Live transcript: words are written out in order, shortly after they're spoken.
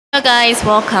Hello guys,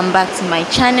 welcome back to my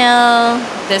channel.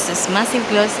 This is Massive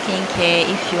Glow Skincare.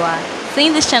 If you are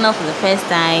seeing this channel for the first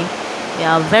time, you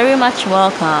are very much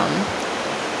welcome.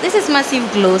 This is Massive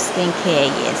Glow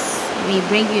Skincare. Yes, we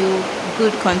bring you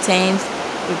good content,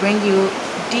 we bring you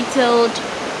detailed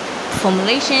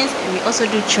formulations, and we also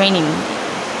do training.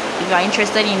 If you are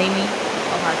interested in any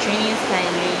of our trainings,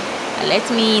 kindly let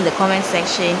me in the comment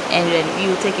section and then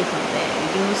we will take it from there. We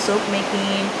do soap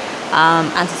making,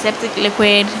 antiseptic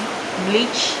liquid,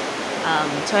 bleach,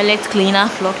 toilet cleaner,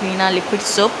 floor cleaner, liquid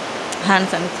soap, hand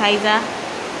sanitizer,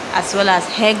 as well as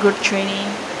hair growth training,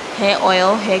 hair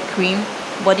oil, hair cream,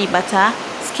 body butter,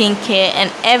 skincare,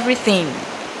 and everything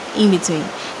in between.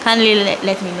 Kindly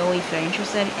let me know if you're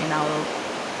interested and I will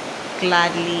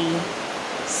gladly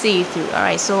see you through.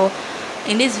 Alright, so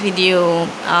in this video,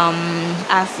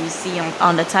 as you see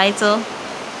on the title,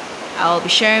 I'll be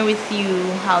sharing with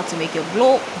you how to make your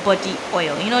glow body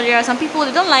oil. You know, there are some people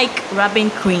that don't like rubbing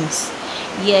creams.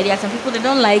 Yeah, there are some people that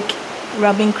don't like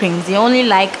rubbing creams. They only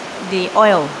like the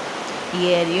oil.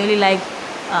 Yeah, they only like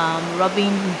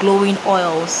rubbing glowing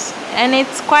oils, and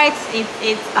it's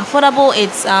affordable.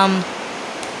 It's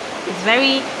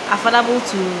very affordable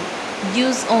to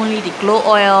use only the glow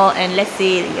oil and let's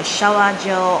say your shower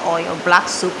gel or your black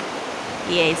soap.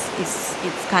 Yes,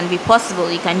 it can be possible.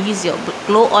 You can use your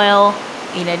glow oil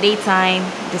in the daytime,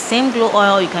 the same glow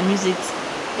oil you can use it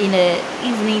in the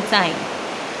evening time.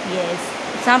 Yes,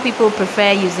 some people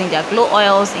prefer using their glow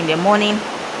oils in the morning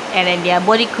and then their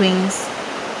body creams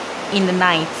in the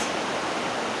night,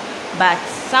 but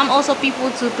some also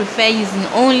people too prefer using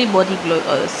only body glow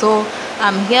oil. So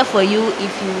I'm here for you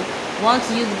if you want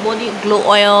to use body glow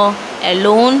oil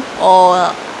alone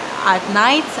or at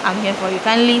night. I'm here for you.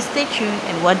 Kindly stay tuned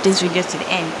and watch this video to the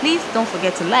end. Please don't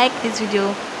forget to like this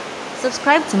video,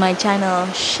 subscribe to my channel,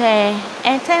 share,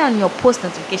 and turn on your post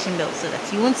notification bell so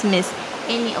that you won't miss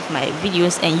any of my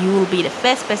videos and you will be the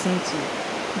first person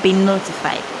to be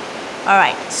notified.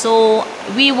 Alright, so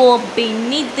we will be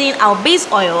needing our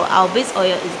base oil. Our base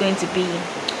oil is going to be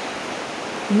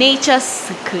Nature's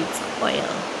Secret oil.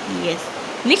 Yes,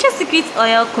 Nature's Secret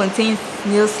oil contains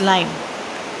snail slime.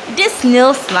 This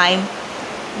snail slime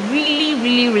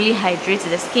really hydrates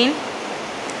the skin.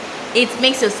 It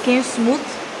makes your skin smooth,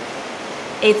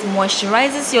 it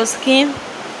moisturizes your skin,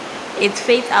 it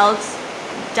fades out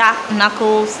dark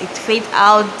knuckles, it fades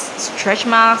out stretch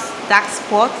marks, dark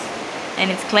spots,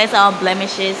 and it clears out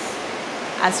blemishes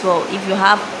as well. If you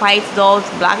have white dots,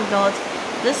 black dots,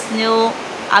 this snail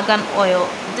argan oil,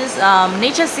 this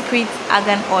Nature's Secret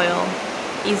argan oil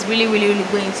is really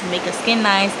going to make your skin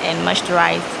nice and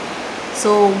moisturized.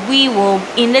 So we will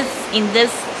in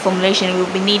this formulation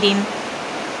we'll be needing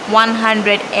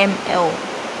 100 ml.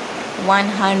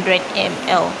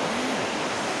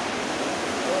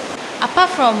 Apart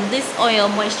from this oil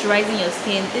moisturizing your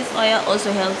skin, this oil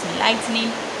also helps in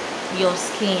lightening your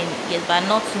skin. Yes, but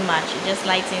not too much. It just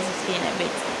lightens your skin a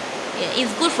bit. Yeah,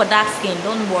 it's good for dark skin.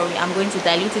 Don't worry, I'm going to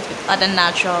dilute it with other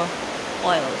natural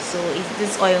oil. So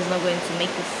this oil is not going to make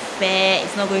you fair,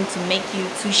 it's not going to make you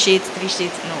 2 shades 3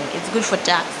 shades. No, it's good for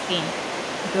dark skin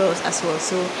girls as well.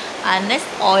 So our next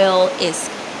oil is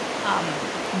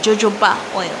jojoba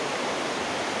oil,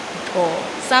 or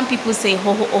some people say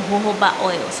jojoba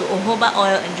oil. So jojoba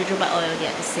oil and jojoba oil, they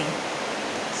are the same.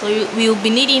 So we will be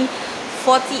needing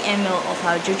 40 ml of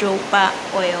our jojoba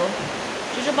oil.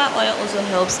 Jojoba oil also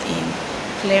helps in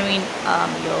clearing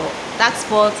your dark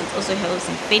spots. It also helps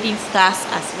in fading scars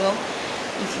as well.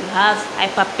 If you have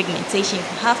hyperpigmentation, if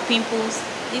you have pimples,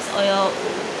 this oil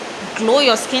will glow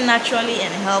your skin naturally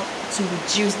and help to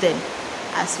reduce them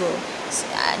as well. So,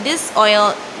 this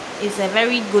oil is a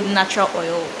very good natural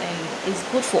oil and it's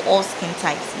good for all skin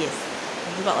types. Yes,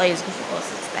 jojoba oil is good for all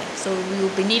skin types. So we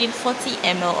will be needing 40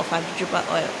 ml of our jojoba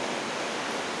oil.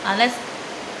 And next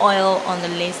oil on the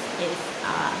list is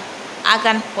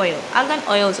argan oil. Argan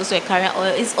oil is also a carrier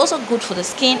oil. It's also good for the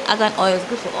skin. Argan oil is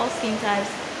good for all skin types.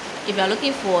 If you are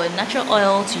looking for a natural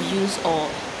oil to use or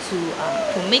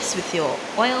to mix with your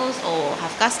oils, or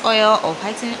have castor oil or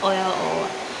whitening oil or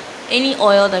any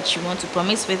oil that you want to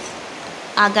mix with,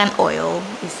 argan oil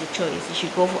is the choice. You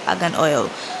should go for argan oil.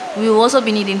 We will also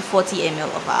be needing 40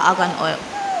 ml of our argan oil.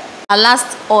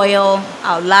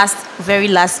 Our very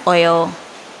last oil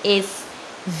is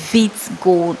Vit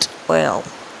Gold oil,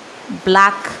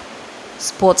 black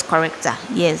spot corrector.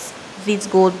 Yes, Vit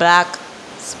Gold black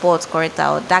spot corrector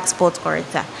or dark spot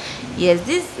corrector. Yes,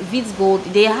 this Vit Gold,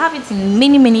 they have it in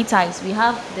many types. We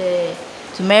have the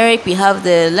turmeric, we have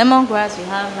the lemongrass, we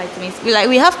have vitamins,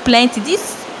 we have plenty.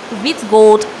 This Vit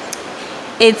Gold,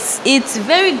 it's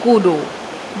very good though.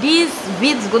 This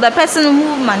Vids Gold, the person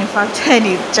who manufactured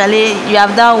it, Charlie, you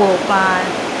have that work. And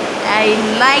I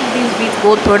like these Vids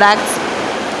Gold products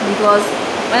because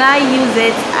when I use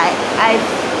it,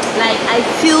 I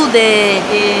feel the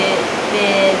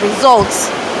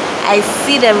results. I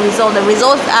see the result. The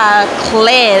results are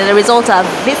clear. The results are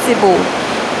visible.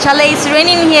 Charlie, it's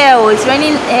raining here. Oh, it's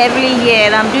raining heavily here,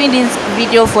 and I'm doing this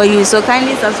video for you. So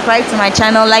kindly subscribe to my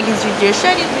channel, like this video,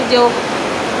 share this video,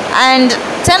 and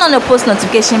turn on the post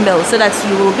notification bell so that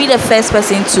you will be the first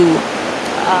person to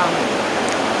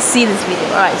see this video.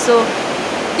 All right. So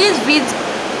these Vids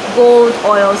Gold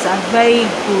oils are very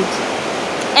good,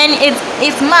 and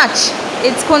it's much.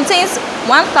 It contains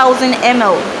 1,000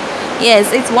 ml.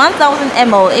 Yes, it's 1,000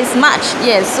 ml. It's much.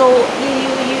 Yes. So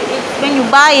when you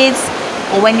buy it,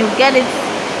 or when you get it,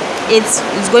 it's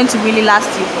going to really last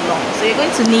you for long. So you're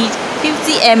going to need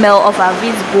 50 ml of our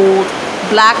Vids Gold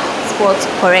black spot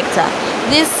corrector.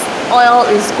 This oil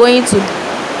is going to,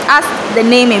 as the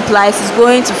name implies, is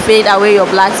going to fade away your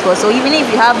black spots. So even if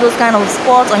you have those kind of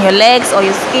spots on your legs or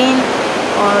your skin,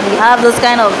 or you have those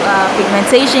kind of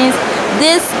pigmentations,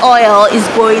 this oil is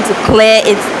going to clear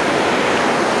it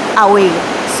away.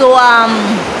 So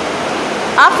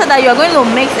after that, you're going to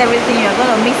mix everything. You're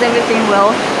going to mix everything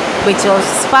well with your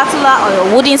spatula or your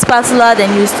wooden spatula.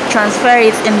 Then you transfer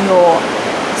it in your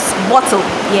bottle.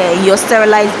 Yeah, your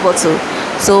sterilized bottle.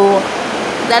 So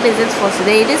that is it for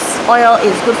today. This oil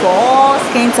is good for all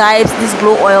skin types. This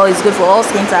glow oil is good for all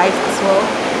skin types as well.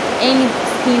 Any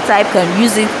skin type can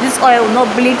use it. This oil will not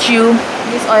bleach you.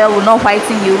 This oil will not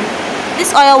whiten you.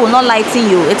 This oil will not lighten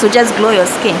you. It will just glow your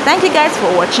skin. Thank you guys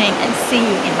for watching, and see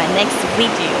you in my next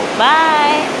video.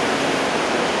 Bye.